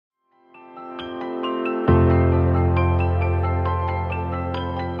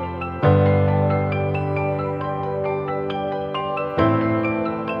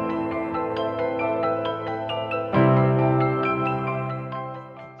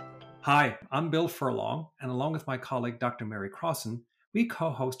Hi, I'm Bill Furlong, and along with my colleague Dr. Mary Crossan, we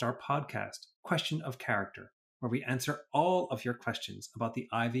co host our podcast, Question of Character, where we answer all of your questions about the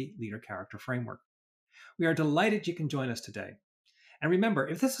Ivy Leader Character Framework. We are delighted you can join us today. And remember,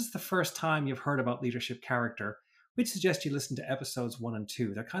 if this is the first time you've heard about leadership character, we'd suggest you listen to episodes 1 and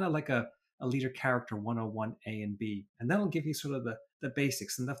 2. They're kind of like a leader character 101A and B, and that'll give you sort of the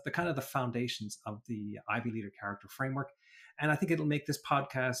basics and the kind of the foundations of the Ivy Leader Character Framework. And I think it'll make this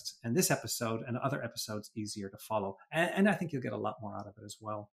podcast and this episode and other episodes easier to follow. And I think you'll get a lot more out of it as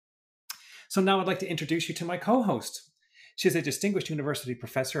well. So now I'd like to introduce you to my co-host. She's a distinguished university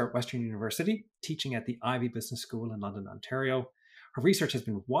professor at Western University, teaching at the Ivey Business School in London, Ontario. Her research has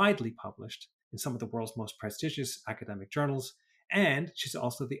been widely published in some of the world's most prestigious academic journals, and she's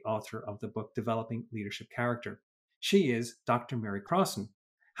also the author of the book Developing Leadership Character. She is Dr. Mary Crossan.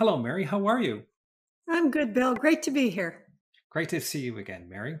 Hello, Mary. How are you? I'm good, Bill. Great to be here. Great to see you again,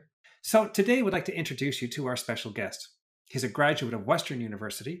 Mary. So today we'd like to introduce you to our special guest. He's a graduate of Western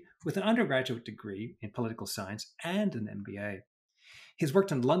University with an undergraduate degree in political science and an MBA. He's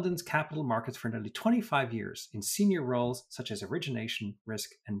worked in London's capital markets for nearly 25 years in senior roles such as origination, risk,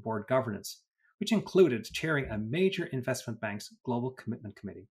 and board governance, which included chairing a major investment bank's Global Commitment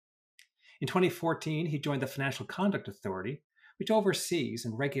Committee. In 2014, he joined the Financial Conduct Authority, which oversees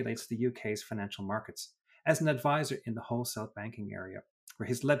and regulates the UK's financial markets, as an advisor in the wholesale banking area, where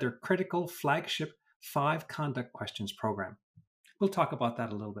he's led their critical flagship 5 Conduct Questions program. We'll talk about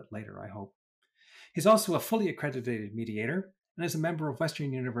that a little bit later, I hope. He's also a fully accredited mediator and is a member of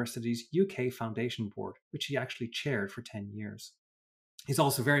Western University's UK Foundation Board, which he actually chaired for 10 years. He's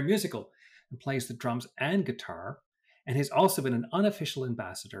also very musical and plays the drums and guitar, and he's also been an unofficial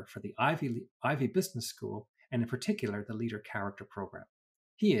ambassador for the Ivey Business School, and in particular, the Leader Character Program.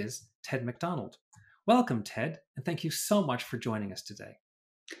 He is Ted McDonald. Welcome, Ted, and thank you so much for joining us today.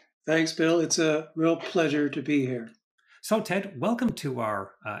 Thanks, Bill. It's a real pleasure to be here. So, Ted, welcome to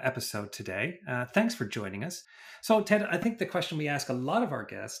our episode today. Thanks for joining us. So, Ted, I think the question we ask a lot of our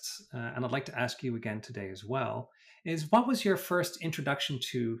guests, and I'd like to ask you again today as well, is what was your first introduction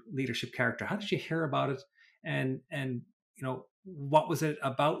to leadership character? How did you hear about it? And what was it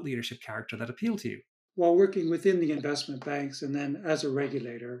about leadership character that appealed to you? While working within the investment banks and then as a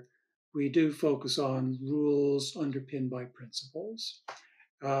regulator, we do focus on rules underpinned by principles.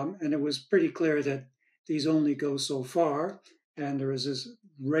 And it was pretty clear that these only go so far. And there was this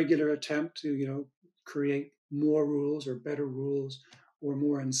regular attempt to, create more rules or better rules or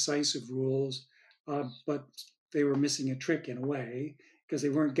more incisive rules. But they were missing a trick in a way because they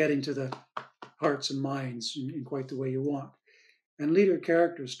weren't getting to the hearts and minds in quite the way you want. And leader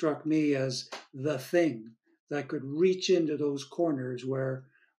character struck me as the thing that could reach into those corners where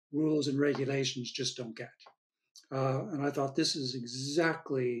rules and regulations just don't get. And I thought this is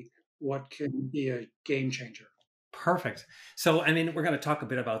exactly what can be a game changer. Perfect. So, I mean, we're going to talk a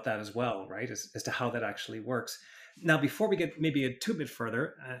bit about that as well, right, as to how that actually works. Now, before we get maybe a bit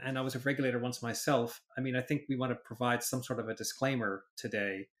further, and I was a regulator once myself, I mean, I think we want to provide some sort of a disclaimer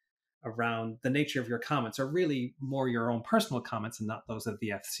today around the nature of your comments, or really more your own personal comments and not those of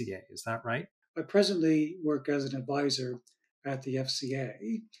the FCA. Is that right? I presently work as an advisor at the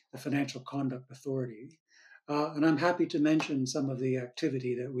FCA, the Financial Conduct Authority, and I'm happy to mention some of the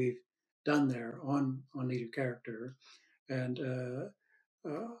activity that we've done there on leader character. And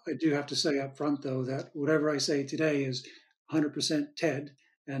I do have to say up front, though, that whatever I say today is 100% TED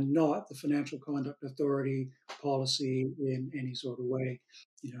and not the Financial Conduct Authority policy in any sort of way.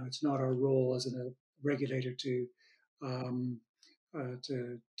 It's not our role as a regulator to do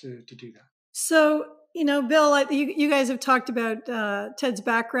that. So, Bill, you guys have talked about Ted's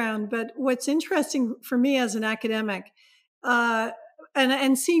background, but what's interesting for me as an academic,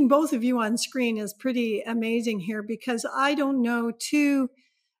 and seeing both of you on screen is pretty amazing here, because I don't know two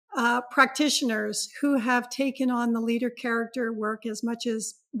practitioners who have taken on the leader character work as much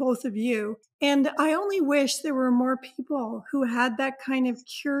as both of you. And I only wish there were more people who had that kind of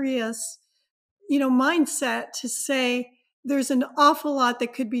curious, mindset to say, there's an awful lot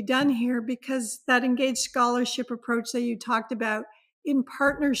that could be done here, because that engaged scholarship approach that you talked about in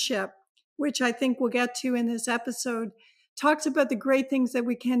partnership, which I think we'll get to in this episode, talks about the great things that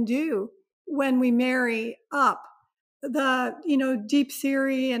we can do when we marry up the, deep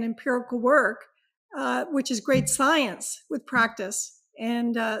theory and empirical work, which is great science with practice.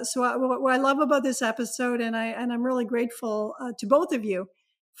 And what I love about this episode, and I'm really grateful to both of you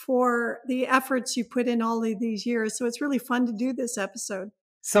for the efforts you put in all of these years. So it's really fun to do this episode.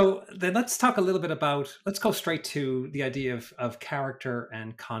 So then let's talk a little bit let's go straight to the idea of character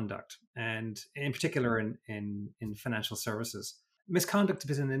and conduct, and in particular in financial services. misconduct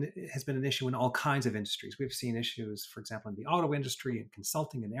has been an issue in all kinds of industries. We've seen issues, for example, in the auto industry and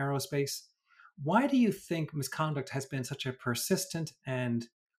consulting and aerospace. Why do you think misconduct has been such a persistent and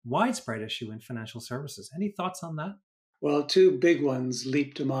widespread issue in financial services? Any thoughts on that? Well, two big ones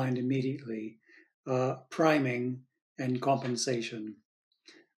leap to mind immediately, priming and compensation.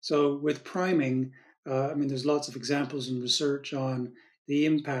 So with priming, there's lots of examples in research on the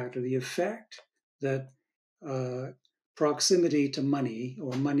impact or the effect that proximity to money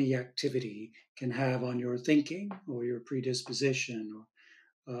or money activity can have on your thinking or your predisposition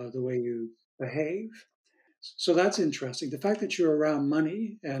or the way you behave. So that's interesting. The fact that you're around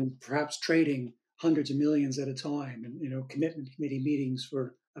money and perhaps trading hundreds of millions at a time, and commitment committee meetings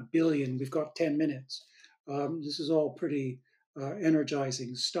for $1 billion. We've got 10 minutes. This is all pretty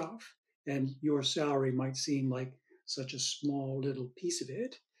energizing stuff, and your salary might seem like such a small little piece of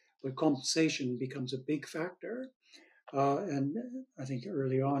it, but compensation becomes a big factor. And I think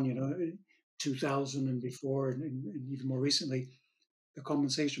early on, 2000 and before, and even more recently, the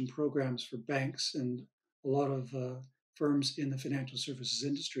compensation programs for banks and a lot of firms in the financial services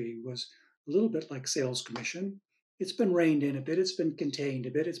industry was a little bit like sales commission. It's been reined in a bit, it's been contained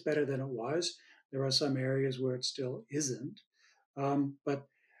a bit, it's better than it was. There are some areas where it still isn't. But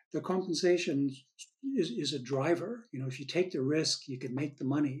the compensation is a driver. If you take the risk, you can make the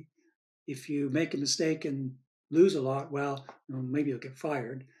money. If you make a mistake and lose a lot, well, maybe you'll get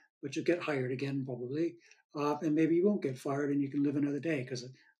fired, but you'll get hired again probably. And maybe you won't get fired and you can live another day because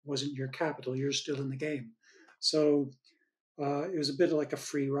it wasn't your capital. You're still in the game. So it was a bit like a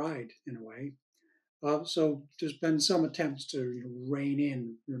free ride in a way. So there's been some attempts to rein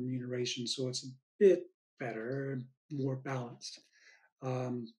in remuneration so it's a bit better, more balanced.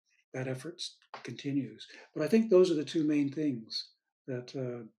 That effort continues. But I think those are the two main things that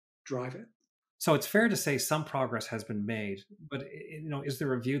drive it. So it's fair to say some progress has been made, but is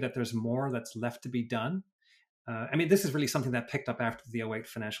there a view that there's more that's left to be done? This is really something that picked up after the 2008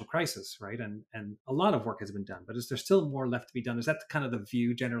 financial crisis, right? And a lot of work has been done, but is there still more left to be done? Is that kind of the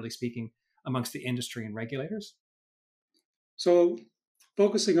view, generally speaking, amongst the industry and regulators? So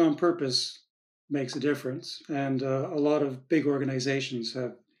focusing on purpose makes a difference. And a lot of big organizations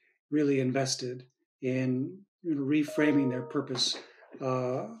have really invested in reframing their purpose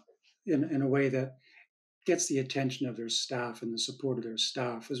in a way that gets the attention of their staff and the support of their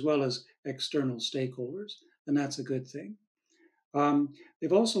staff, as well as external stakeholders. And that's a good thing.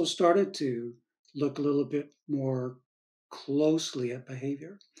 They've also started to look a little bit more closely at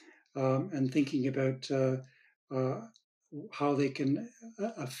behavior and thinking about how they can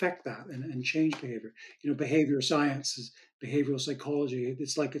affect that and change behavior. Behavioral science is behavioral psychology.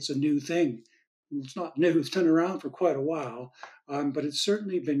 It's like it's a new thing. It's not new. It's been around for quite a while, but it's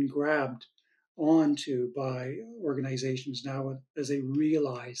certainly been grabbed onto by organizations now as they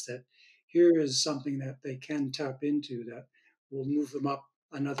realize that here is something that they can tap into that will move them up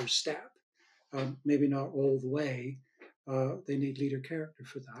another step. Maybe not all the way. They need leader character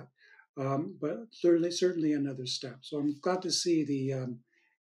for that. But certainly another step. So I'm glad to see the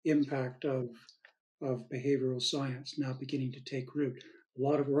impact of behavioral science now beginning to take root. A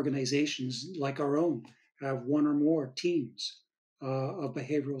lot of organizations like our own have one or more teams of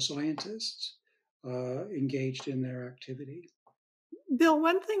behavioral scientists engaged in their activity. Bill,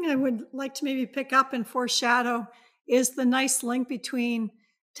 one thing I would like to maybe pick up and foreshadow is the nice link between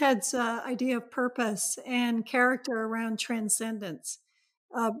Ted's idea of purpose and character around transcendence.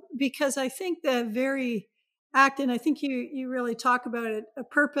 Because I think the very act, and I think you really talk about it, a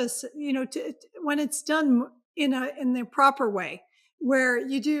purpose, when it's done in the proper way, where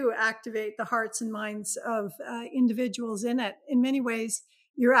you do activate the hearts and minds of individuals in it. In many ways,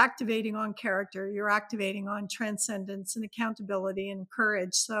 you're activating on character, you're activating on transcendence and accountability and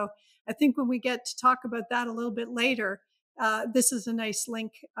courage. So I think when we get to talk about that a little bit later, this is a nice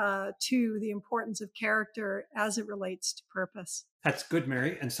link to the importance of character as it relates to purpose. That's good,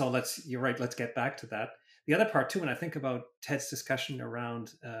 Mary. And so you're right, let's get back to that. The other part too, when I think about Ted's discussion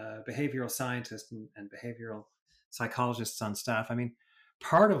around behavioral scientists and behavioral psychologists on staff,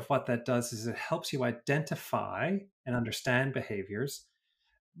 part of what that does is it helps you identify and understand behaviors,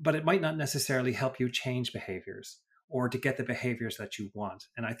 but it might not necessarily help you change behaviors or to get the behaviors that you want.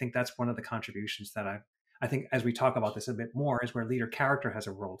 And I think that's one of the contributions that I think as we talk about this a bit more is where leader character has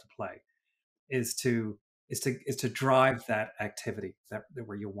a role to play, is to drive that activity that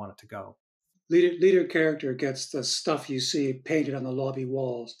where you want it to go. Leader character gets the stuff you see painted on the lobby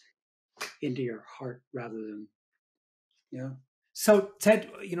walls into your heart rather than, So Ted,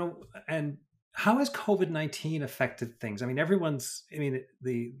 and how has COVID-19 affected things?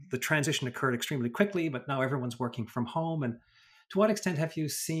 The transition occurred extremely quickly, but now everyone's working from home. And To what extent have you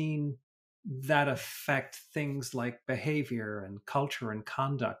seen that affect things like behavior and culture and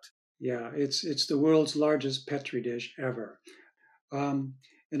conduct? Yeah, it's the world's largest petri dish ever, um,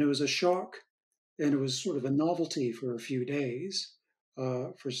 and it was a shock, and it was sort of a novelty for a few days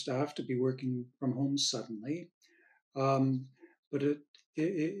for staff to be working from home suddenly. Um, but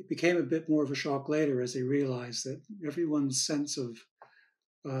it became a bit more of a shock later as they realized that everyone's sense of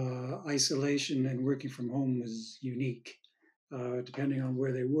isolation and working from home was unique, depending on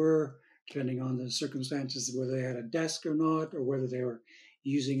where they were, depending on the circumstances, whether they had a desk or not, or whether they were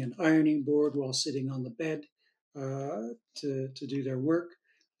using an ironing board while sitting on the bed to do their work.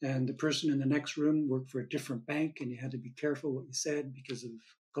 And the person in the next room worked for a different bank, and you had to be careful what you said because of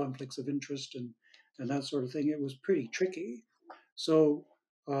conflicts of interest and that sort of thing. It was pretty tricky. So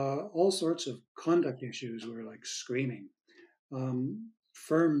all sorts of conduct issues were like screaming.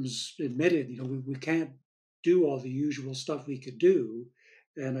 Firms admitted, we can't do all the usual stuff we could do.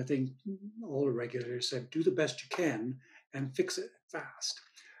 And I think all the regulators said, do the best you can and fix it fast,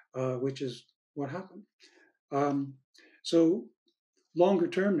 which is what happened. So longer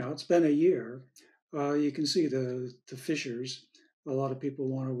term now, it's been a year. You can see the fissures. A lot of people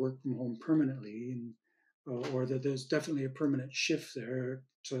want to work from home permanently, and or that there's definitely a permanent shift there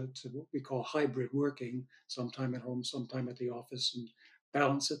to what we call hybrid working, sometime at home, sometime at the office, and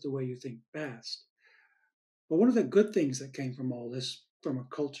balance it the way you think best. But one of the good things that came from all this, from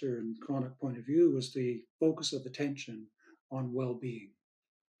a culture and chronic point of view, was the focus of attention on well-being,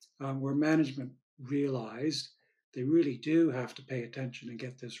 where management realized they really do have to pay attention and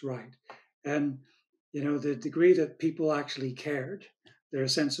get this right. And the degree that people actually cared, their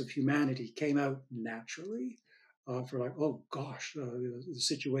sense of humanity came out naturally for like, oh gosh, the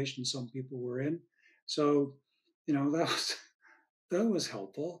situation some people were in. So, that was that was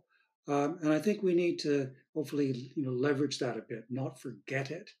helpful. And I think we need to hopefully, leverage that a bit, not forget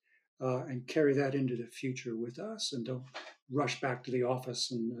it, and carry that into the future with us, and don't rush back to the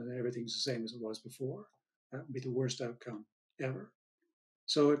office and everything's the same as it was before. That would be the worst outcome ever.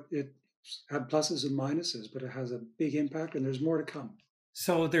 So it had pluses and minuses, but it has a big impact, and there's more to come.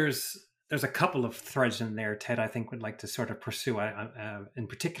 So there's a couple of threads in there, Ted, I think would like to sort of pursue, in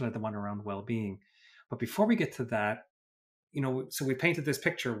particular the one around well-being. But before we get to that, so we painted this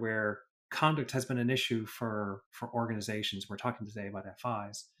picture where conduct has been an issue for organizations. We're talking today about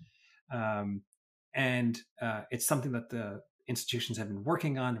FIs, and it's something that the institutions have been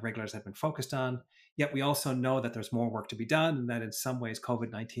working on, the regulators have been focused on. Yet we also know that there's more work to be done, and that in some ways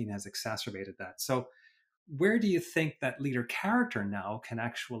COVID-19 has exacerbated that. So where do you think that leader character now can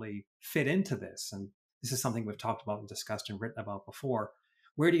actually fit into this? And this is something we've talked about and discussed and written about before.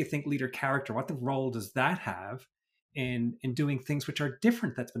 Where do you think leader character, what the role does that have in doing things which are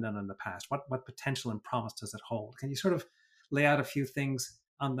different that's been done in the past? What potential and promise does it hold? Can you sort of lay out a few things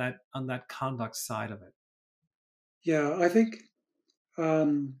on that conduct side of it? Yeah, I think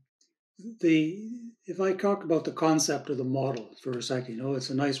um, the if I talk about the concept of the model for a second, it's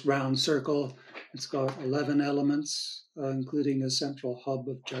a nice round circle. It's got 11 elements, including a central hub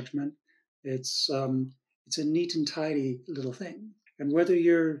of judgment. It's a neat and tidy little thing. And whether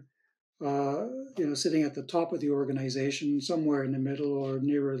you're sitting at the top of the organization, somewhere in the middle or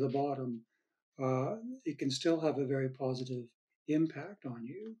nearer the bottom, it can still have a very positive impact on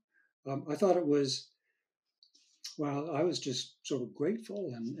you. I thought it was Well, I was just sort of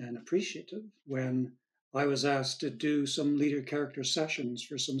grateful and appreciative when I was asked to do some leader character sessions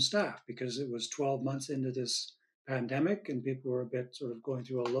for some staff because it was 12 months into this pandemic and people were a bit sort of going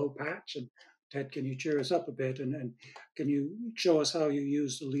through a low patch. And Ted, can you cheer us up a bit? And can you show us how you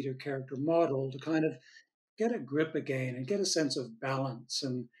use the leader character model to kind of get a grip again and get a sense of balance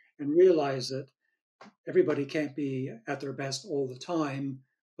and realize that everybody can't be at their best all the time,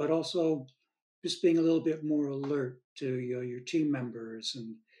 but also just being a little bit more alert to your team members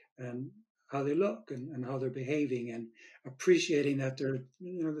and how they look and how they're behaving and appreciating that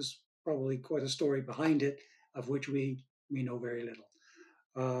there's probably quite a story behind it of which we know very little.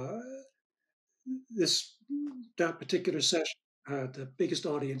 Uh, this that particular session had the biggest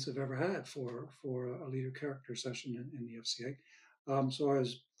audience I've ever had for a leader character session in the FCA. So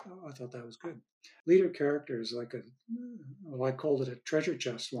I thought that was good. Leader character is like I called it a treasure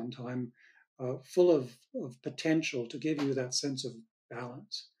chest one time, full of potential to give you that sense of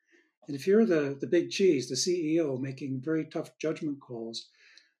balance. And if you're the big cheese, the CEO making very tough judgment calls,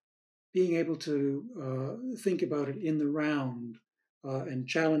 being able to think about it in the round and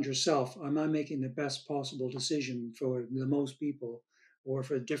challenge yourself, am I making the best possible decision for the most people or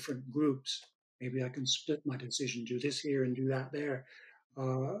for different groups? Maybe I can split my decision, do this here and do that there.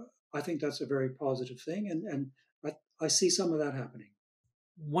 I think that's a very positive thing. And I see some of that happening.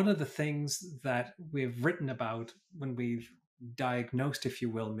 One of the things that we've written about when we've diagnosed, if you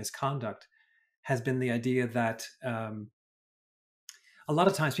will, misconduct has been the idea that a lot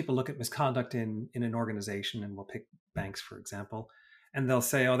of times people look at misconduct in an organization, and we'll pick banks, for example, and they'll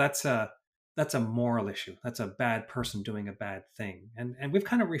say, oh, that's a moral issue. That's a bad person doing a bad thing. And we've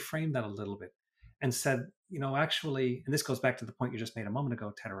kind of reframed that a little bit and said, actually, and this goes back to the point you just made a moment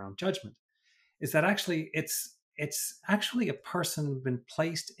ago, Ted, around judgment, is that actually it's actually a person been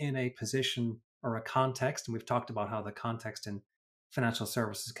placed in a position or a context, and we've talked about how the context in financial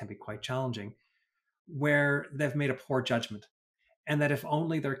services can be quite challenging, where they've made a poor judgment, and that if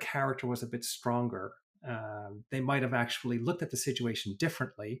only their character was a bit stronger, they might have actually looked at the situation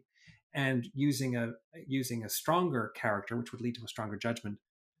differently, and using a stronger character, which would lead to a stronger judgment,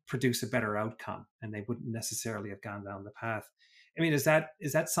 produce a better outcome, and they wouldn't necessarily have gone down the path. I mean, is that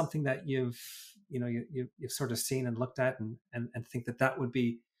something that you've sort of seen and looked at, and think that would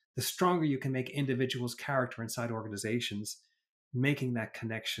be the stronger you can make individuals' character inside organizations, making that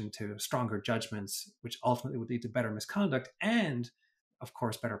connection to stronger judgments, which ultimately would lead to better misconduct and, of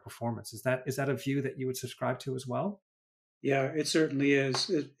course, better performance. Is that a view that you would subscribe to as well? Yeah, it certainly is.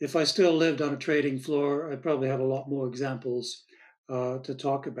 If I still lived on a trading floor, I'd probably have a lot more examples to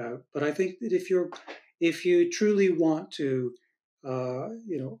talk about. But I think that if you truly want to,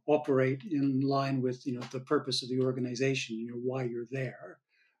 operate in line with the purpose of the organization, why you're there,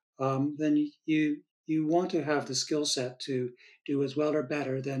 then you want to have the skill set to do as well or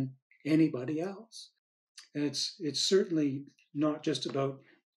better than anybody else. And it's certainly not just about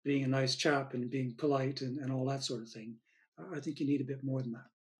being a nice chap and being polite and all that sort of thing. I think you need a bit more than that.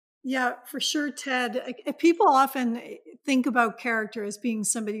 Yeah, for sure, Ted. People often think about character as being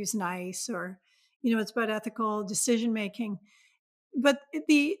somebody who's nice, or it's about ethical decision making. But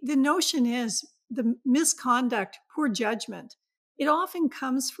the notion is the misconduct, poor judgment. It often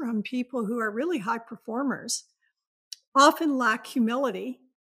comes from people who are really high performers, often lack humility,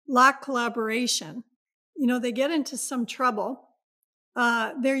 lack collaboration. They get into some trouble.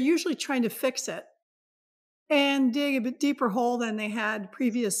 They're usually trying to fix it and dig a bit deeper hole than they had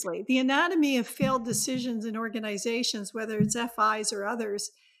previously. The anatomy of failed decisions in organizations, whether it's FIs or others,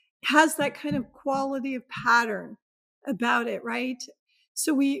 has that kind of quality of pattern about it, right?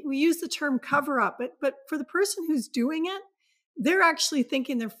 So we use the term cover up, but for the person who's doing it, they're actually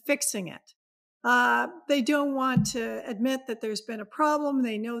thinking they're fixing it. They don't want to admit that there's been a problem.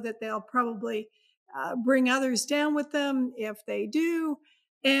 They know that they'll probably bring others down with them if they do.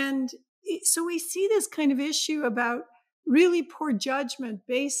 And so we see this kind of issue about really poor judgment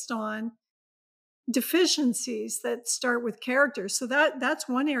based on deficiencies that start with character. So that's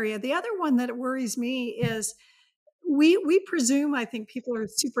one area. The other one that worries me is we presume, I think, people are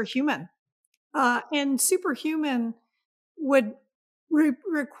superhuman, and superhuman would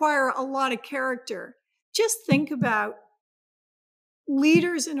require a lot of character. Just think about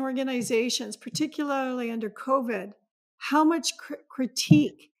leaders in organizations, particularly under COVID, how much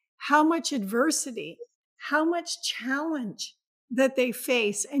critique, how much adversity, how much challenge that they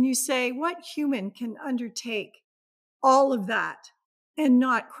face. And you say, what human can undertake all of that and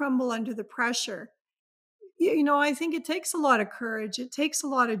not crumble under the pressure? I think it takes a lot of courage. It takes a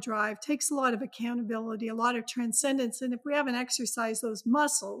lot of drive, takes a lot of accountability, a lot of transcendence. And if we haven't exercised those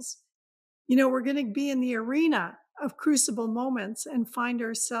muscles, we're going to be in the arena of crucible moments and find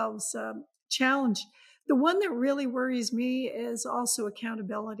ourselves challenged. The one that really worries me is also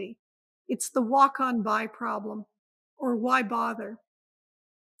accountability. It's the walk on by problem, or why bother?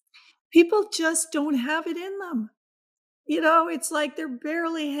 People just don't have it in them. It's like they're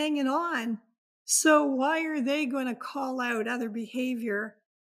barely hanging on. So why are they going to call out other behavior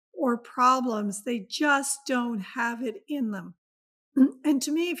or problems? They just don't have it in them. And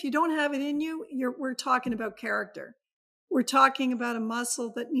to me, if you don't have it in you, we're talking about character. We're talking about a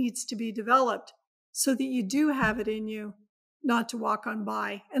muscle that needs to be developed so that you do have it in you, not to walk on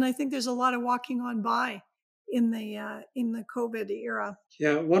by. And I think there's a lot of walking on by in the COVID era.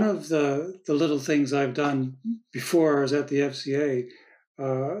 Yeah, one of the little things I've done before I was at the FCA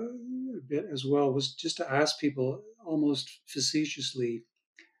a bit as well was just to ask people almost facetiously,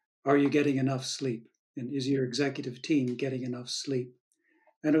 are you getting enough sleep? And is your executive team getting enough sleep?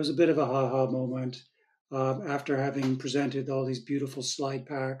 And it was a bit of a ha-ha moment after having presented all these beautiful slide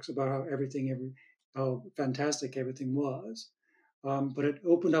packs about how fantastic everything was. But it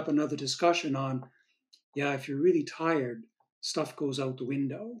opened up another discussion on, yeah, if you're really tired, stuff goes out the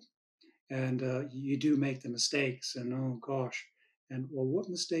window, and you do make the mistakes. And oh gosh, and well, what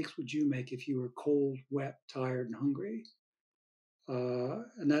mistakes would you make if you were cold, wet, tired, and hungry?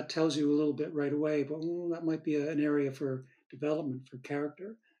 And that tells you a little bit right away, but that might be an area for development for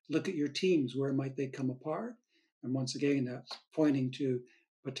character. Look at your teams, where might they come apart? And once again, that's pointing to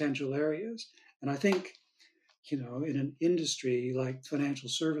potential areas. And I think, in an industry like financial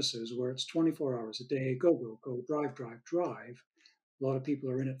services, where it's 24 hours a day, go, go, go, drive, drive, drive, a lot of people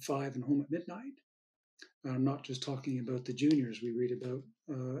are in at 5 and home at midnight. I'm not just talking about the juniors we read about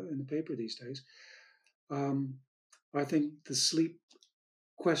in the paper these days. I think the sleep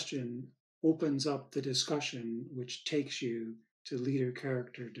question opens up the discussion, which takes you to leader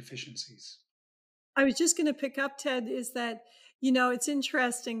character deficiencies. I was just going to pick up, Ted, is that, it's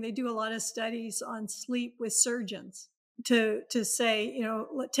interesting. They do a lot of studies on sleep with surgeons to say,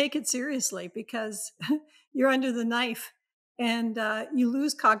 take it seriously because you're under the knife and you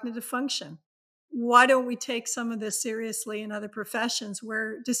lose cognitive function. Why don't we take some of this seriously in other professions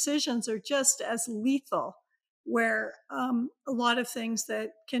where decisions are just as lethal, where a lot of things that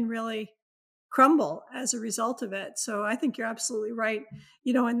can really crumble as a result of it. So I think you're absolutely right.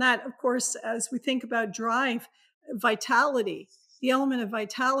 And that, of course, as we think about drive, vitality, the element of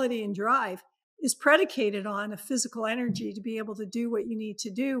vitality and drive is predicated on a physical energy to be able to do what you need to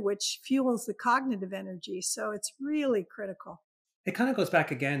do, which fuels the cognitive energy. So it's really critical. It kind of goes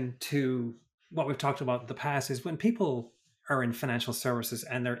back again to what we've talked about in the past is when people are in financial services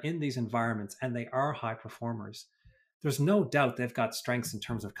and they're in these environments and they are high performers, there's no doubt they've got strengths in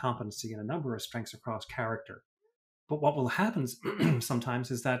terms of competency and a number of strengths across character. But what will happen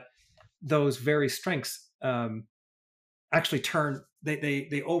sometimes is that those very strengths actually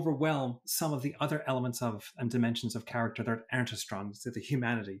they overwhelm some of the other elements of and dimensions of character that aren't as strong, so the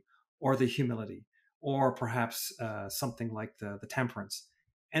humanity or the humility, or perhaps something like the temperance.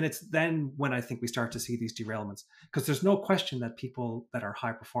 And it's then when I think we start to see these derailments, because there's no question that people that are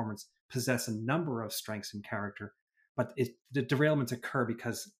high performance possess a number of strengths in character, but the derailments occur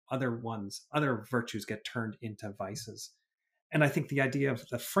because other virtues get turned into vices. And I think the idea of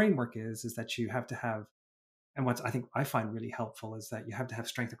the framework is that you have to have, and what I think I find really helpful is that you have to have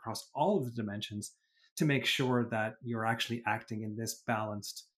strength across all of the dimensions to make sure that you're actually acting in this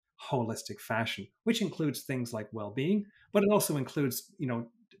balanced, holistic fashion, which includes things like well-being, but it also includes,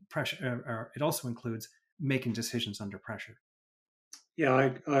 pressure. It also includes making decisions under pressure.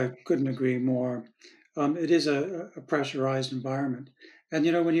 Yeah, I couldn't agree more. It is a pressurized environment, and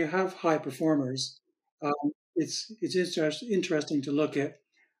when you have high performers, it's interesting to look at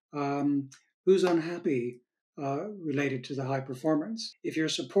who's unhappy related to the high performance. If your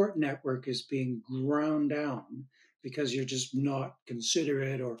support network is being ground down because you're just not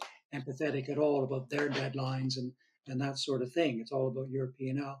considerate or empathetic at all about their deadlines and that sort of thing, it's all about your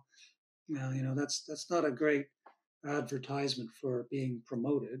P&L. Well, that's not a great advertisement for being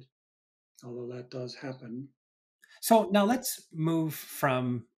promoted, although that does happen. So now let's move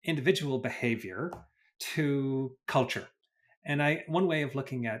from individual behavior to culture. And one way of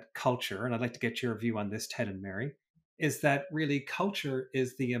looking at culture, and I'd like to get your view on this, Ted and Mary, is that really culture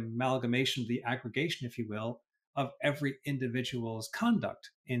is the amalgamation, the aggregation, if you will, of every individual's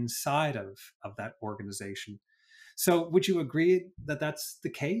conduct inside of that organization. So would you agree that that's the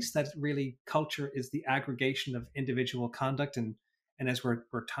case, that really culture is the aggregation of individual conduct, and as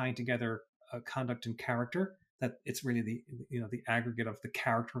we're tying together conduct and character, that it's really the aggregate of the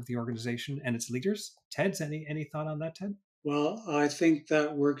character of the organization and its leaders? Ted's any thought on that, Ted? Well, I think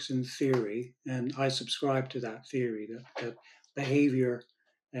that works in theory, and I subscribe to that theory that behavior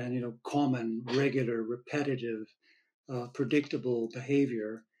and common, regular, repetitive, predictable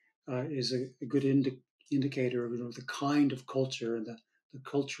behavior is a good indicator of the kind of culture and the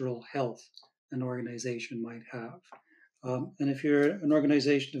cultural health an organization might have. And if you're an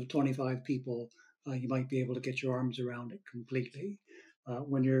organization of 25 people, you might be able to get your arms around it completely.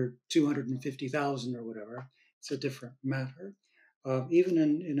 When you're 250,000 or whatever, it's a different matter. Even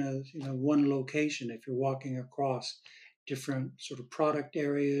in a one location, if you're walking across different sort of product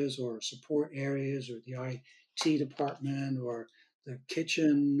areas or support areas or the IT department or the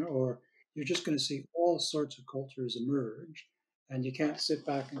kitchen, or you're just going to see all sorts of cultures emerge, and you can't sit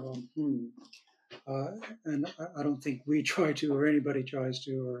back and go, and I don't think we try to, or anybody tries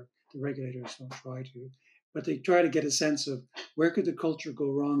to, or the regulators don't try to, but they try to get a sense of where could the culture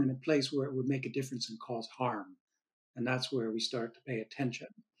go wrong in a place where it would make a difference and cause harm. And that's where we start to pay attention.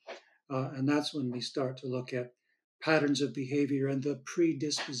 And that's when we start to look at patterns of behavior and the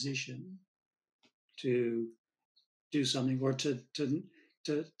predisposition to do something, or to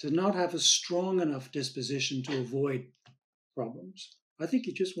not have a strong enough disposition to avoid problems. I think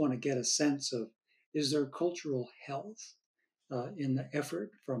you just want to get a sense of, is there cultural health in the effort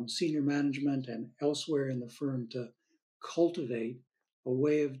from senior management and elsewhere in the firm to cultivate a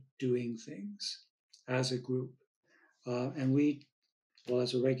way of doing things as a group. And we, well,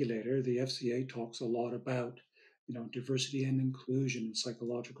 as a regulator, the FCA talks a lot about, diversity and inclusion and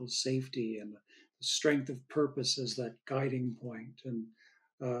psychological safety and the strength of purpose as that guiding point and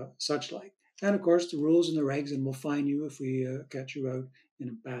such like. And of course, the rules and the regs, and we'll fine you if we catch you out in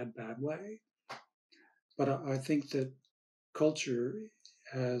a bad way. But I think that culture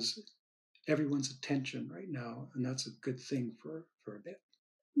has everyone's attention right now, and that's a good thing for a bit.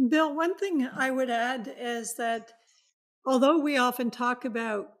 Bill, one thing I would add is that although we often talk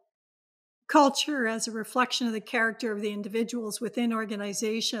about culture as a reflection of the character of the individuals within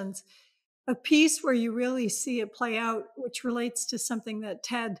organizations, a piece where you really see it play out, which relates to something that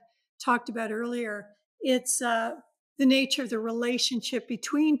Ted talked about earlier, it's the nature of the relationship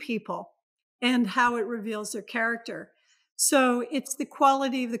between people and how it reveals their character. So it's the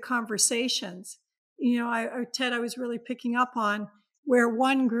quality of the conversations. Ted, I was really picking up on where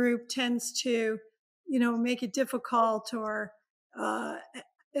one group tends to, make it difficult or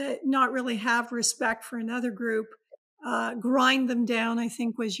not really have respect for another group. Grind them down, I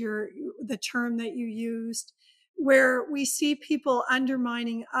think was the term that you used, where we see people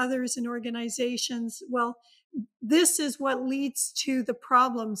undermining others in organizations. Well, this is what leads to the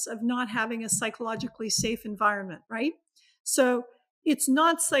problems of not having a psychologically safe environment, right? So it's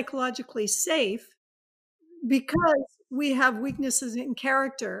not psychologically safe because we have weaknesses in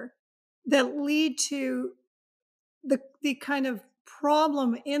character that lead to the kind of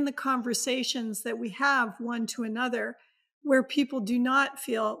problem in the conversations that we have one to another, where people do not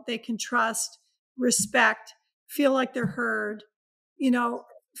feel they can trust, respect, feel like they're heard,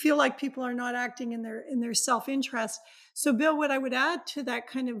 feel like people are not acting in their self-interest. So, Bill, what I would add to that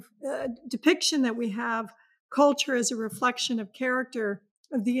kind of depiction that we have culture as a reflection of character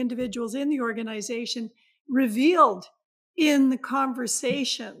of the individuals in the organization revealed in the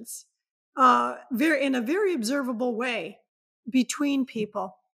conversations in a very observable way between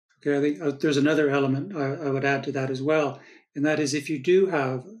people. Okay, I think there's another element I would add to that as well, and that is if you do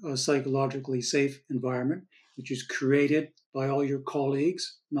have a psychologically safe environment, which is created by all your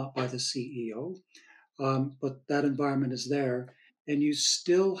colleagues, not by the CEO, but that environment is there, and you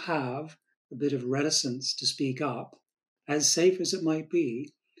still have a bit of reticence to speak up, as safe as it might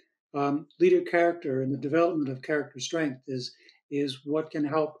be, leader character and the development of character strength is what can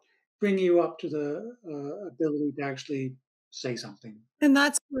help bring you up to the ability to actually say something. And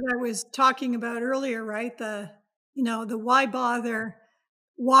that's what I was talking about earlier, right? The why bother,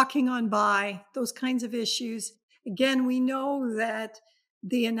 walking on by, those kinds of issues. Again, we know that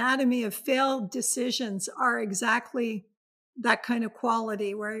the anatomy of failed decisions are exactly that kind of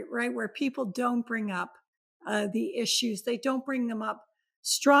quality, where people don't bring up the issues. They don't bring them up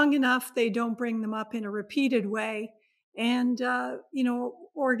strong enough. They don't bring them up in a repeated way. And,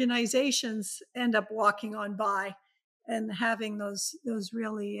 organizations end up walking on by and having those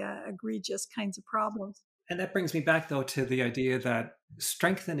really egregious kinds of problems. And that brings me back, though, to the idea that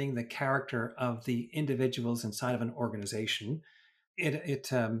strengthening the character of the individuals inside of an organization,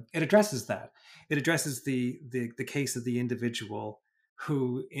 it addresses that. It addresses the case of the individual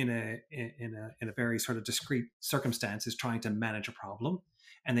who, in a very sort of discrete circumstance, is trying to manage a problem,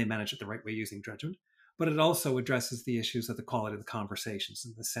 and they manage it the right way using judgment. But it also addresses the issues of the quality of the conversations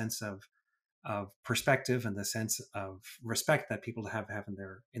and the sense of perspective and the sense of respect that people have in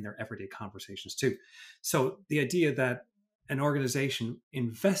their everyday conversations too. So the idea that an organization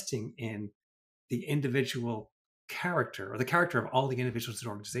investing in the individual character or the character of all the individuals in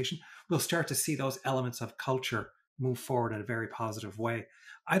the organization will start to see those elements of culture move forward in a very positive way.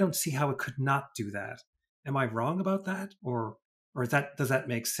 I don't see how it could not do that. Am I wrong about that, or does that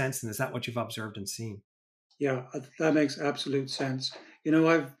make sense? And is that what you've observed and seen? Yeah, that makes absolute sense.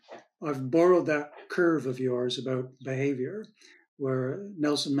 I've borrowed that curve of yours about behavior, where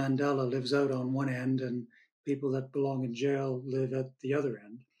Nelson Mandela lives out on one end and people that belong in jail live at the other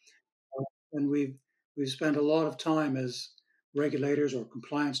end. And we've spent a lot of time as regulators or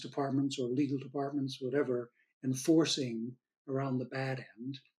compliance departments or legal departments, whatever, enforcing around the bad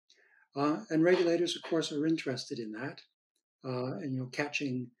end. And regulators, of course, are interested in that, and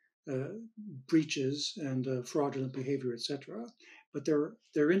catching breaches and fraudulent behavior, etc. But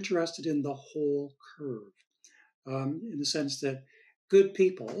they're interested in the whole curve, in the sense that good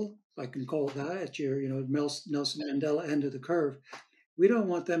people, if I can call it that, at your Nelson Mandela end of the curve, we don't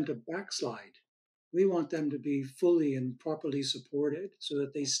want them to backslide. We want them to be fully and properly supported so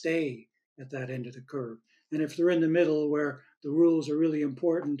that they stay at that end of the curve. And if they're in the middle where the rules are really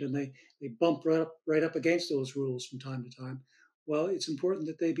important and they bump right up against those rules from time to time, well, it's important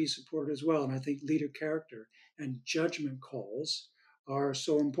that they be supported as well. And I think leader character and judgment calls are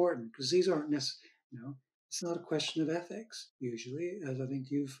so important, because these aren't necessarily, it's not a question of ethics usually, as I think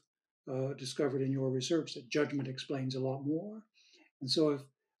you've discovered in your research, that judgment explains a lot more. And so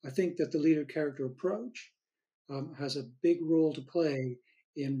I think that the leader character approach has a big role to play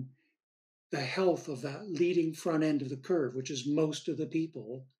in the health of that leading front end of the curve, which is most of the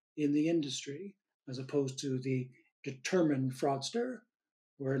people in the industry, as opposed to the determined fraudster,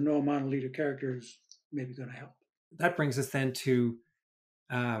 where no amount of leader character is maybe going to help. That brings us then to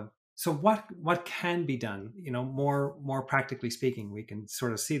so what can be done? More practically speaking, we can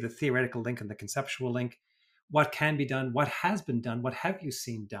sort of see the theoretical link and the conceptual link. What can be done? What has been done? What have you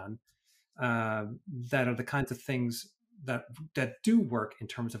seen done? That are the kinds of things that do work in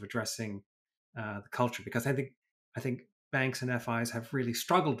terms of addressing the culture. Because I think banks and FIs have really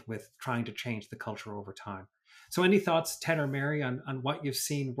struggled with trying to change the culture over time. So, any thoughts, Ted or Mary, on what you've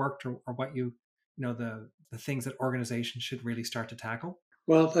seen worked, or what the things that organizations should really start to tackle?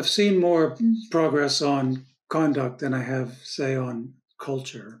 Well, I've seen more progress on conduct than I have, say, on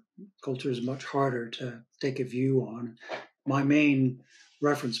culture. Culture is much harder to take a view on. My main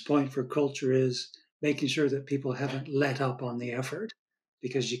reference point for culture is making sure that people haven't let up on the effort,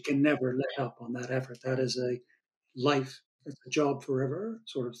 because you can never let up on that effort. That is a life, it's a job forever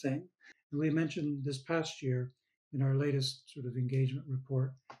sort of thing. And we mentioned this past year in our latest sort of engagement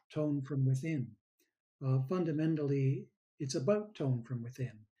report, Tone from Within. Fundamentally, it's about tone from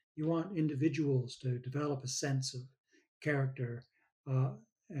within. You want individuals to develop a sense of character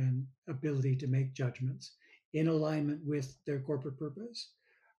and ability to make judgments in alignment with their corporate purpose.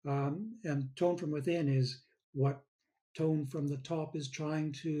 And tone from within is what tone from the top is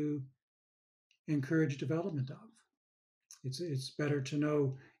trying to encourage development of. It's better to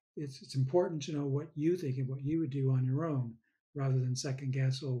know, it's important to know what you think and what you would do on your own, rather than second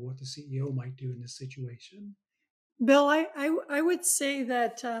guess, what the CEO might do in this situation. Bill, I would say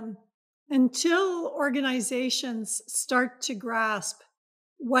that until organizations start to grasp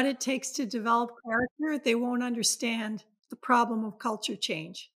what it takes to develop character, they won't understand the problem of culture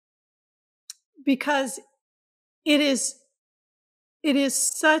change, because it is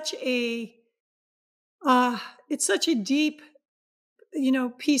such a it's such a deep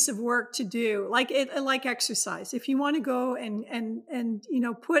piece of work to do, like exercise. If you want to go and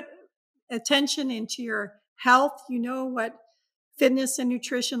put attention into your health, what fitness and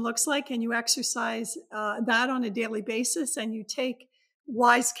nutrition looks like, and you exercise that on a daily basis, and you take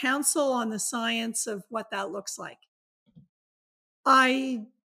wise counsel on the science of what that looks like. I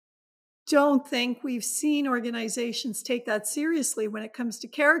don't think we've seen organizations take that seriously when it comes to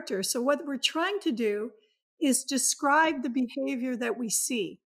character. So what we're trying to do is describe the behavior that we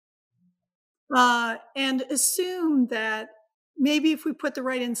see, and assume that maybe if we put the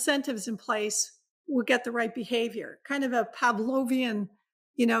right incentives in place, we'll get the right behavior. Kind of a Pavlovian,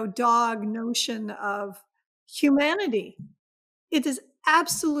 dog notion of humanity. It is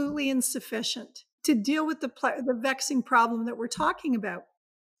absolutely insufficient to deal with the vexing problem that we're talking about.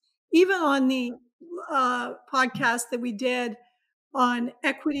 Even on the podcast that we did on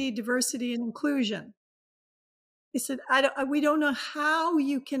equity, diversity, and inclusion, I said, we don't know how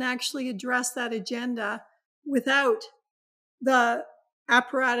you can actually address that agenda without the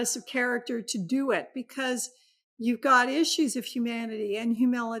apparatus of character to do it, because you've got issues of humanity and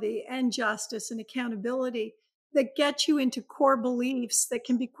humility and justice and accountability that get you into core beliefs that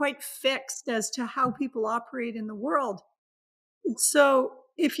can be quite fixed as to how people operate in the world. And so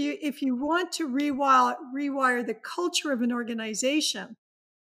if you want to rewire the culture of an organization,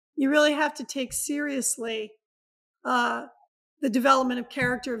 you really have to take seriously the development of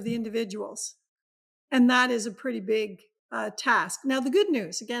character of the individuals. And that is a pretty big task. Now, the good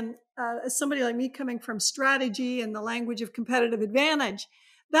news, again, as somebody like me coming from strategy and the language of competitive advantage,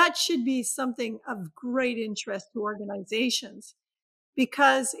 that should be something of great interest to organizations,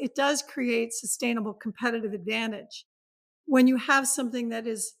 because it does create sustainable competitive advantage. When you have something that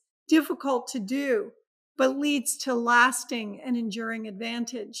is difficult to do, but leads to lasting and enduring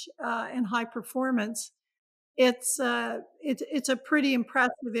advantage and high performance, it's a pretty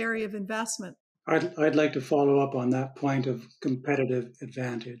impressive area of investment. I'd like to follow up on that point of competitive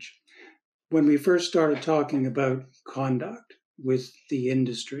advantage. When we first started talking about conduct with the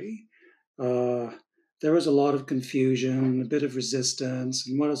industry, there was a lot of confusion, a bit of resistance,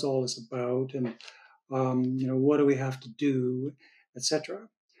 and what is all this about, and what do we have to do, etc.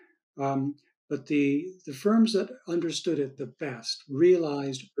 But the firms that understood it the best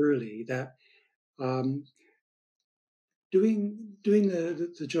realized early that doing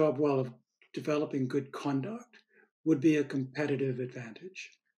the job well of developing good conduct would be a competitive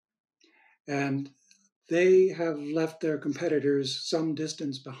advantage. And they have left their competitors some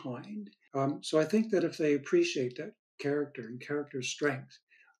distance behind. So I think that if they appreciate that character and character strength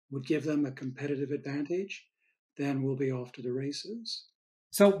would give them a competitive advantage, then we'll be off to the races.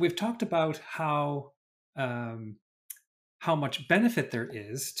 So we've talked about um, how much benefit there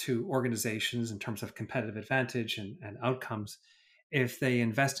is to organizations in terms of competitive advantage and outcomes if they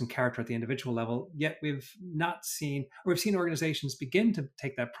invest in character at the individual level. Yet we've not seen, or we've seen organizations begin to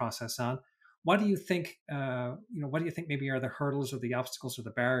take that process on. What do you think? What do you think maybe are the hurdles or the obstacles or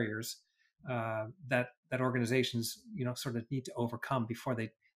the barriers that organizations sort of need to overcome before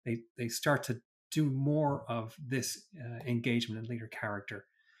they start to do more of this engagement and leader character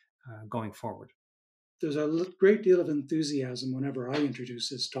going forward? There's a great deal of enthusiasm whenever I introduce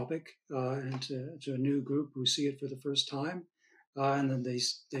this topic and to a new group who see it for the first time, and then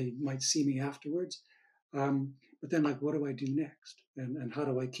they might see me afterwards. But then, like, what do I do next, and how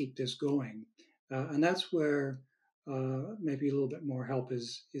do I keep this going? And that's where maybe a little bit more help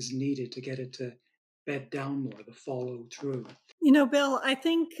is needed to get it to bed down more, the follow through. Bill, I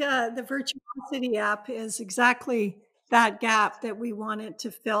think the Virtuosity app is exactly that gap that we wanted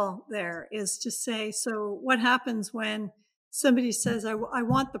to fill there, is to say, so what happens when somebody says, I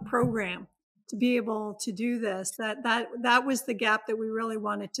want the program to be able to do this? That was the gap that we really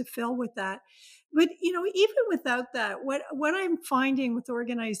wanted to fill with that. But, even without that, what I'm finding with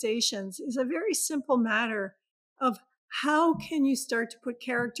organizations is a very simple matter of how can you start to put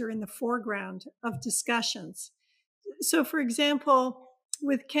character in the foreground of discussions? So, for example,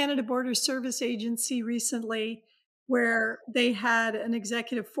 with Canada Border Service Agency recently, where they had an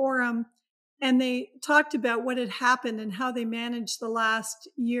executive forum and they talked about what had happened and how they managed the last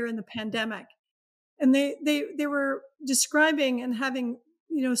year in the pandemic. And they were describing and having,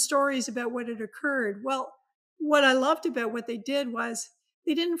 stories about what had occurred. Well, what I loved about what they did was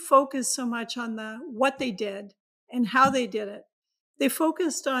they didn't focus so much on the what they did and how they did it. They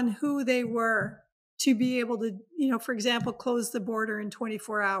focused on who they were to be able to, for example, close the border in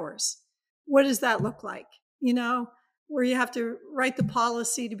 24 hours. What does that look like? Where you have to write the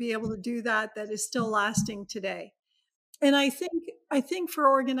policy to be able to do that is still lasting today. And I think for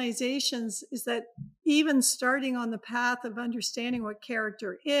organizations is that even starting on the path of understanding what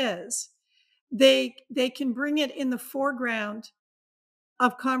character is, they can bring it in the foreground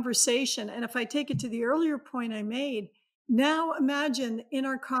of conversation. And if I take it to the earlier point I made, now imagine in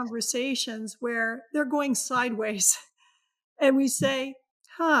our conversations where they're going sideways and we say,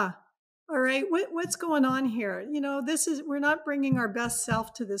 all right, what's going on here? We're not bringing our best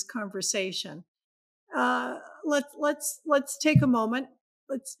self to this conversation. Let's take a moment.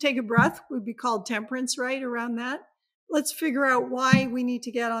 Let's take a breath. Would be called temperance, right? Around that. Let's figure out why we need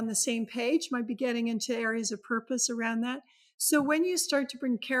to get on the same page. Might be getting into areas of purpose around that. So when you start to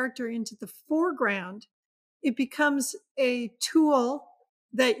bring character into the foreground, it becomes a tool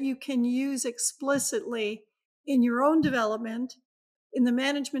that you can use explicitly in your own development, in the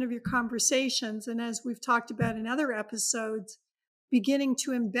management of your conversations, and as we've talked about in other episodes, beginning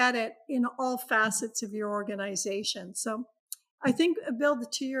to embed it in all facets of your organization. So I think, Bill,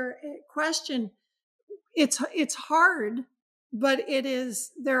 to your question, it's hard, but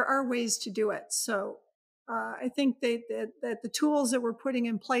there are ways to do it. So I think that the tools that we're putting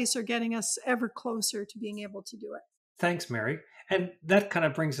in place are getting us ever closer to being able to do it. Thanks, Mary. And that kind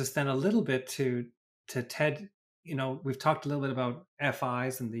of brings us then a little bit to TED. We've talked a little bit about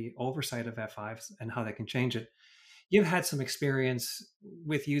FIs and the oversight of FIs and how they can change it. You've had some experience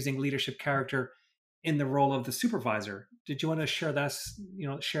with using leadership character in the role of the supervisor. Did you want to share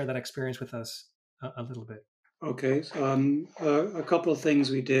that experience with us a little bit? Okay, a couple of things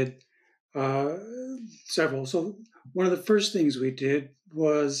we did, several. So one of the first things we did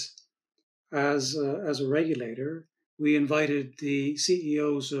was, as a regulator, we invited the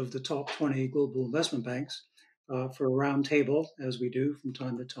CEOs of the top 20 global investment banks for a round table, as we do from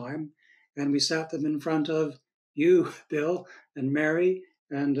time to time, and we sat them in front of you, Bill, and Mary,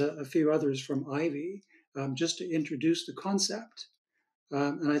 and a few others from Ivy, just to introduce the concept.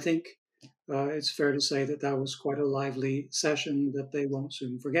 And I think it's fair to say that was quite a lively session that they won't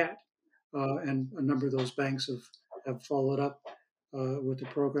soon forget. And a number of those banks have followed up with the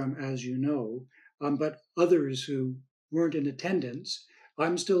program, as you know. But others who weren't in attendance,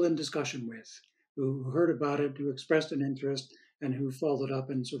 I'm still in discussion with, who heard about it, who expressed an interest, and who followed up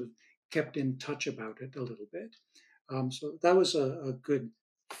and sort of kept in touch about it a little bit. So that was a good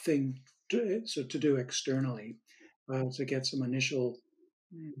thing to do externally, to get some initial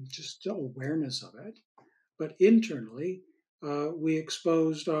just awareness of it. But internally, we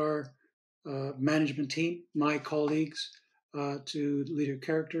exposed our management team, my colleagues, to leader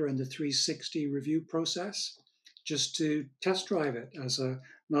character and the 360 review process, just to test drive it as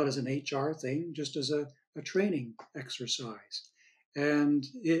not as an HR thing, just as a training exercise. And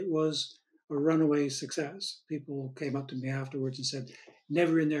it was a runaway success. People came up to me afterwards and said,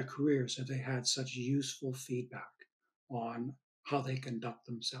 never in their careers have they had such useful feedback on how they conduct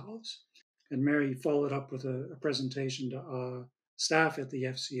themselves. And Mary followed up with a presentation to staff at the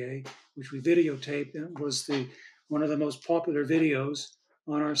FCA, which we videotaped, and was one of the most popular videos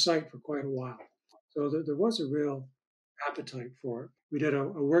on our site for quite a while. So there was a real appetite for it. We did a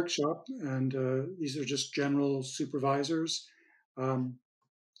workshop, and these are just general supervisors,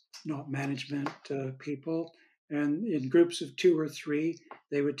 not management people. And in groups of 2 or 3,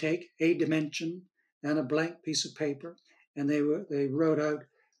 they would take a dimension and a blank piece of paper, and they wrote out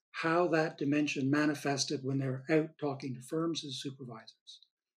how that dimension manifested when they were out talking to firms as supervisors,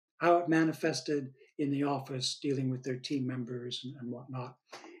 how it manifested in the office dealing with their team members and whatnot,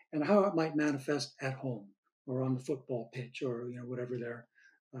 and how it might manifest at home or on the football pitch or whatever their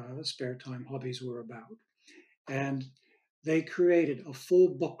spare time hobbies were about. And they created a full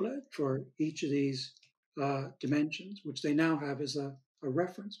booklet for each of these dimensions, which they now have as a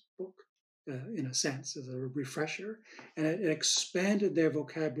reference book, in a sense, as a refresher. And it expanded their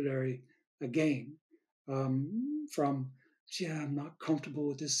vocabulary again, from, I'm not comfortable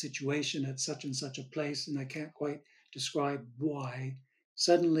with this situation at such and such a place, and I can't quite describe why.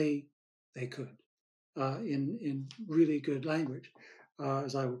 Suddenly they could, in really good language,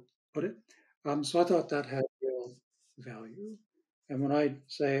 as I would put it. So I thought that had real value. And when I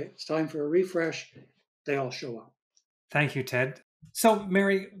say it's time for a refresh, they all show up. Thank you, Ted. So,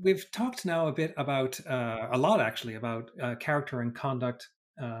 Mary, we've talked now a bit about, a lot actually, about character and conduct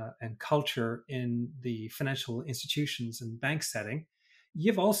and culture in the financial institutions and bank setting.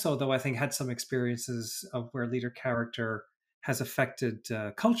 You've also, though, I think, had some experiences of where leader character has affected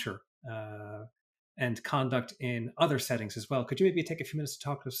culture and conduct in other settings as well. Could you maybe take a few minutes to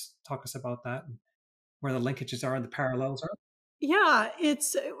talk us about that and where the linkages are and the parallels are? Yeah,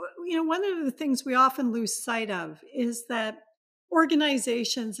 it's, one of the things we often lose sight of is that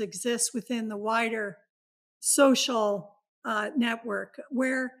organizations exist within the wider social network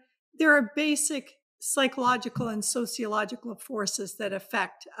where there are basic psychological and sociological forces that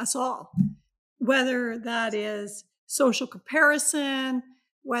affect us all, whether that is social comparison,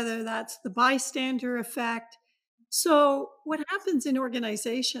 whether that's the bystander effect. So what happens in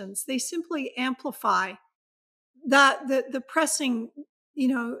organizations, they simply amplify that the pressing,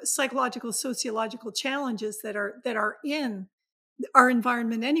 psychological, sociological challenges that are in our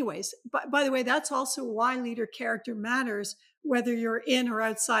environment anyways. But by the way, that's also why leader character matters, whether you're in or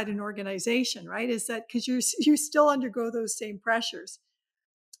outside an organization, right? Is that because you still undergo those same pressures.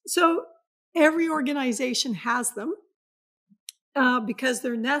 So every organization has them because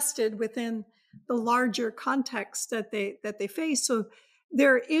they're nested within the larger context that they face. So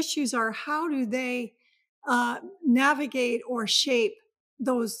their issues are, how do they navigate or shape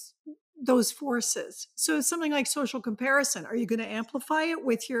those forces? So something like social comparison, are you going to amplify it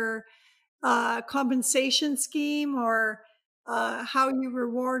with your compensation scheme, or how you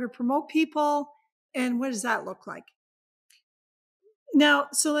reward or promote people? And what does that look like? Now,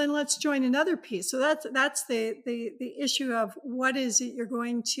 so then let's join another piece. So that's the issue of what is it you're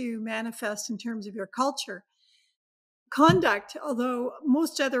going to manifest in terms of your culture. Conduct, although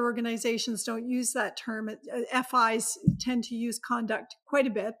most other organizations don't use that term, FIs tend to use conduct quite a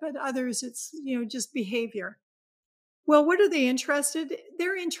bit, but others it's just behavior. Well, what are they interested?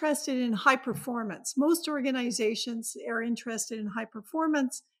 They're interested in high performance. Most organizations are interested in high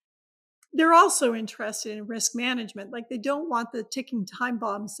performance. They're also interested in risk management. Like, they don't want the ticking time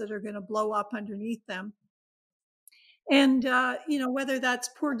bombs that are going to blow up underneath them. And, whether that's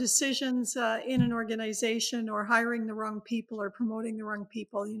poor decisions in an organization, or hiring the wrong people, or promoting the wrong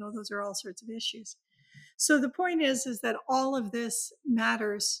people, those are all sorts of issues. So the point is that all of this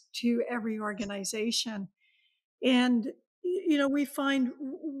matters to every organization. And, we find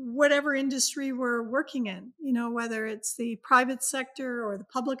whatever industry we're working in, whether it's the private sector or the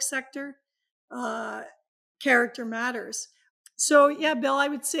public sector, character matters. So yeah, Bill, I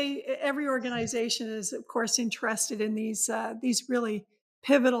would say every organization is, of course, interested in these really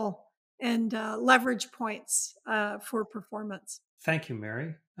pivotal and leverage points for performance. Thank you,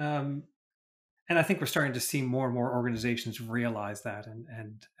 Mary. And I think we're starting to see more and more organizations realize that,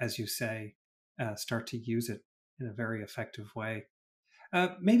 and as you say, start to use it in a very effective way.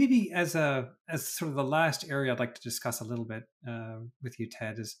 Maybe as sort of the last area I'd like to discuss a little bit with you,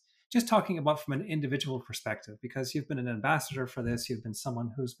 Ted, is just talking about from an individual perspective, because you've been an ambassador for this. You've been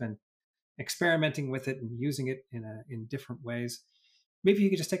someone who's been experimenting with it and using it in different ways. Maybe you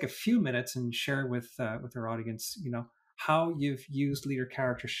could just take a few minutes and share with our audience, how you've used leader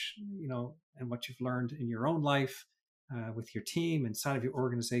character, and what you've learned in your own life, with your team, inside of your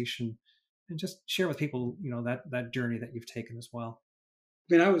organization, and just share with people, that journey that you've taken as well.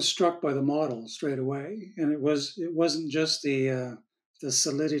 I mean, I was struck by the model straight away, and it wasn't just the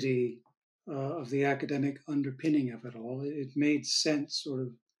solidity of the academic underpinning of it all. It made sense sort of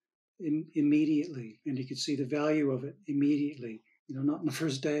immediately, and you could see the value of it immediately. Not in the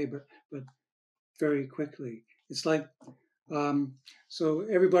first day, but very quickly. It's like so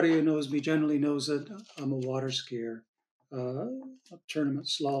everybody who knows me generally knows that I'm a water skier, tournament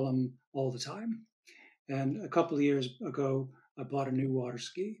slalom all the time. And a couple of years ago, I bought a new water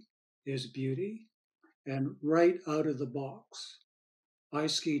ski. There's a beauty. And right out of the box, I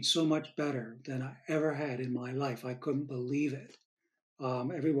skied so much better than I ever had in my life. I couldn't believe it.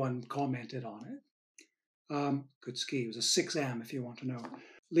 Everyone commented on it. Good ski. It was a 6M, if you want to know.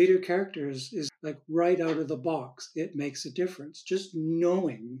 Leader characters is like right out of the box. It makes a difference. Just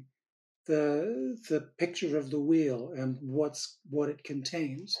knowing the picture of the wheel and what it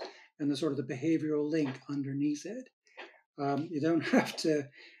contains, and the sort of the behavioral link underneath it. You don't have to,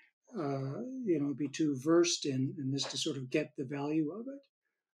 be too versed in this to sort of get the value of it.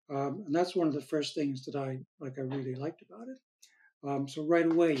 And that's one of the first things that I really liked about it. So right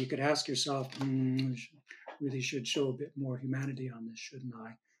away, you could ask yourself, really should show a bit more humanity on this, shouldn't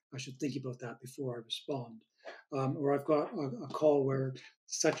I? I should think about that before I respond. Or I've got a call where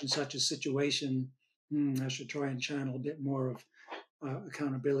such and such a situation, I should try and channel a bit more of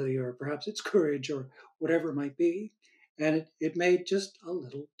accountability, or perhaps it's courage, or whatever it might be. And it made just a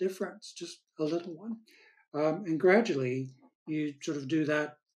little difference, just a little one. And gradually, you sort of do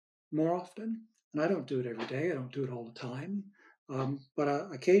that more often. And I don't do it every day. I don't do it all the time. But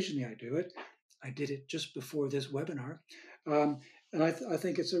occasionally I do it. I did it just before this webinar. And I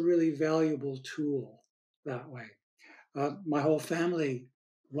think it's a really valuable tool that way. My whole family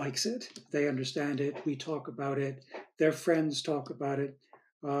likes it. They understand it. We talk about it. Their friends talk about it.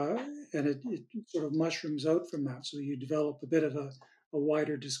 And it sort of mushrooms out from that. So you develop a bit of a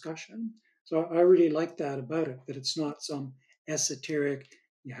wider discussion. So I really like that about it, that it's not some esoteric,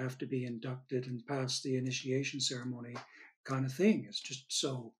 you have to be inducted and pass the initiation ceremony kind of thing. It's just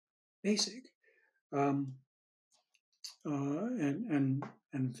so basic. And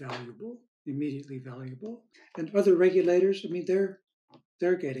valuable, immediately valuable. And other regulators, I mean, they're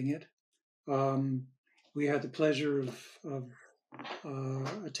getting it. We had the pleasure of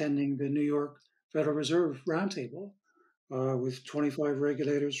attending the New York Federal Reserve Roundtable with 25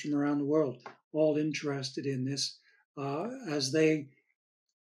 regulators from around the world, all interested in this as they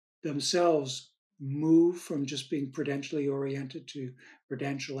themselves move from just being prudentially oriented to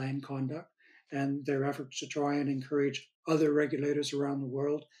prudential and conduct, and their efforts to try and encourage other regulators around the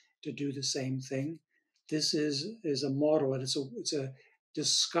world to do the same thing. This is a model, and it's a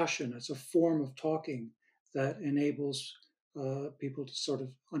discussion. It's a form of talking that enables people to sort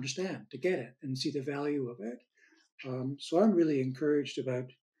of understand, to get it, and see the value of it. So I'm really encouraged about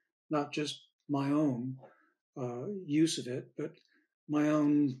not just my own use of it, but my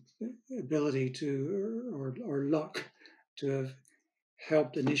own ability to, or luck, to have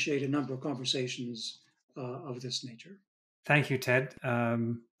helped initiate a number of conversations of this nature. Thank you, Ted.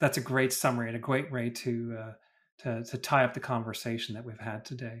 That's a great summary and a great way to tie up the conversation that we've had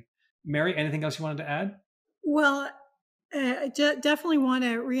today. Mary, anything else you wanted to add? Well, I definitely want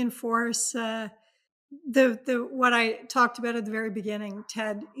to reinforce the what I talked about at the very beginning,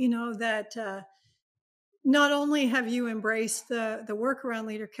 Ted. That not only have you embraced the work around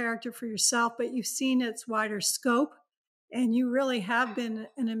leader character for yourself, but you've seen its wider scope, and you really have been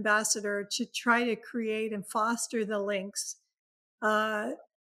an ambassador to try to create and foster the links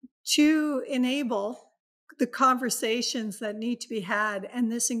to enable the conversations that need to be had.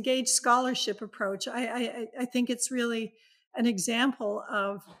 And this engaged scholarship approach, I think it's really an example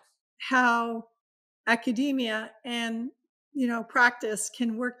of how academia and practice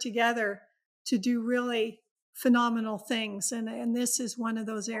can work together to do really phenomenal things. And this is one of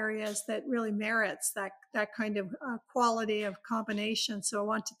those areas that really merits that kind of quality of combination. So I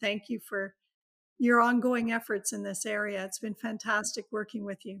want to thank you for your ongoing efforts in this area. It's been fantastic working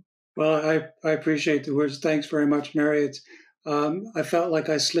with you. Well, I appreciate the words. Thanks very much, Mary. I felt like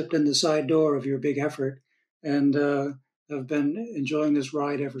I slipped in the side door of your big effort, and I've been enjoying this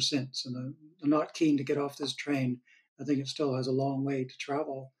ride ever since. And I'm not keen to get off this train. I think it still has a long way to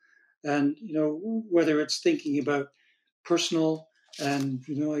travel. And, whether it's thinking about personal and,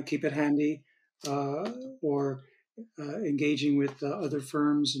 I keep it handy, or engaging with other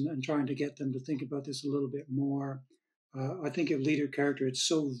firms and trying to get them to think about this a little bit more. I think of leader character, it's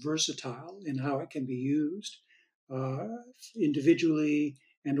so versatile in how it can be used individually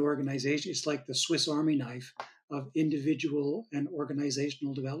and organization. It's like the Swiss Army knife of individual and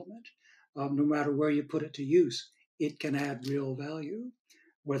organizational development. No matter where you put it to use, it can add real value,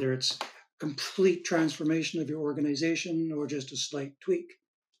 whether it's complete transformation of your organization or just a slight tweak.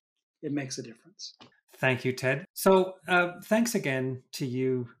 It makes a difference. Thank you, Ted. So thanks again to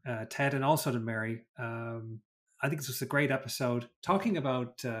you, Ted, and also to Mary. I think this was a great episode talking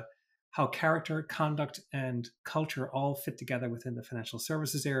about how character, conduct, and culture all fit together within the financial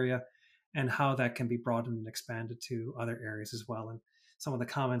services area and how that can be broadened and expanded to other areas as well. And some of the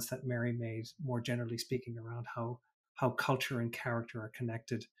comments that Mary made, more generally speaking, around how culture and character are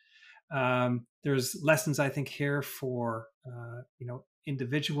connected. There's lessons, I think, here for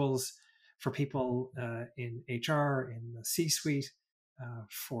individuals, for people in HR, in the C-suite,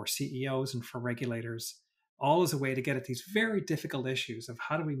 for CEOs, and for regulators, all as a way to get at these very difficult issues of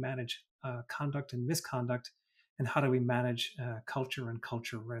how do we manage conduct and misconduct, and how do we manage culture and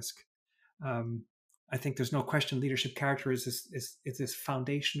culture risk. I think there's no question leadership character is this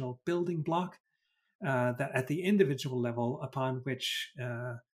foundational building block that at the individual level, upon which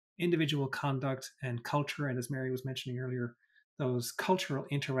individual conduct and culture, and as Mary was mentioning earlier, those cultural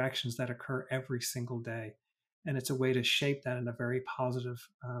interactions that occur every single day. And it's a way to shape that in a very positive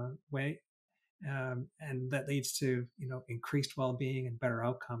way. And that leads to, increased well-being and better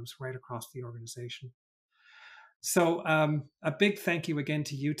outcomes right across the organization. So a big thank you again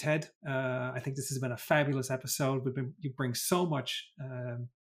to you, Ted. I think this has been a fabulous episode. You bring so much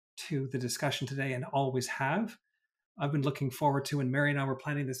to the discussion today and always have. I've been looking forward to, and Mary and I were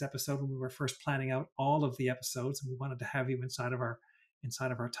planning this episode when we were first planning out all of the episodes, and we wanted to have you inside of our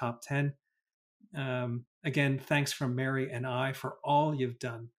top 10. Again, thanks from Mary and I for all you've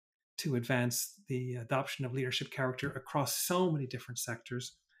done to advance the adoption of leadership character across so many different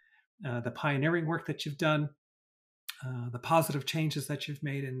sectors. The pioneering work that you've done, the positive changes that you've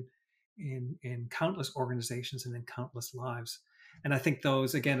made in countless organizations and in countless lives. And I think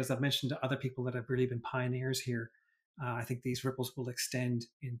those, again, as I've mentioned to other people that have really been pioneers here, I think these ripples will extend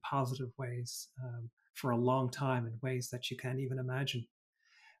in positive ways for a long time in ways that you can't even imagine.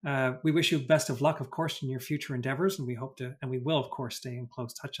 We wish you best of luck, of course, in your future endeavors, and we will, of course, stay in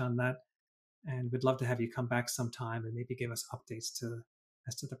close touch on that. And we'd love to have you come back sometime and maybe give us updates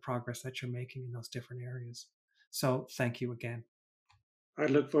as to the progress that you're making in those different areas. So thank you again. I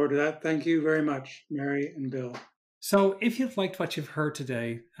look forward to that. Thank you very much, Mary and Bill. So if you've liked what you've heard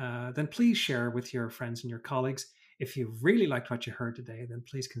today, then please share with your friends and your colleagues. If you really liked what you heard today, then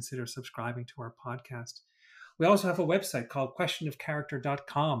please consider subscribing to our podcast. We also have a website called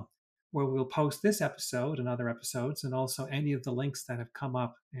questionofcharacter.com, where we'll post this episode and other episodes, and also any of the links that have come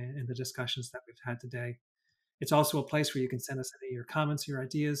up in the discussions that we've had today. It's also a place where you can send us any of your comments, your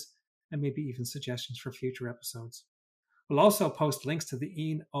ideas, and maybe even suggestions for future episodes. We'll also post links to the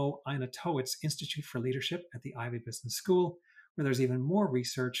Ian O. Inatowicz Institute for Leadership at the Ivey Business School, where there's even more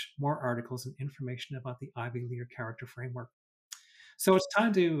research, more articles, and information about the Ivey Leader Character Framework. So it's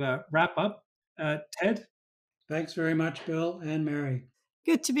time to wrap up. Ted? Thanks very much, Bill and Mary.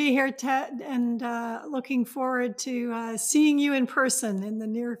 Good to be here, Ted, and looking forward to seeing you in person in the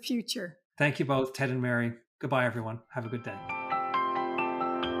near future. Thank you both, Ted and Mary. Goodbye, everyone. Have a good day.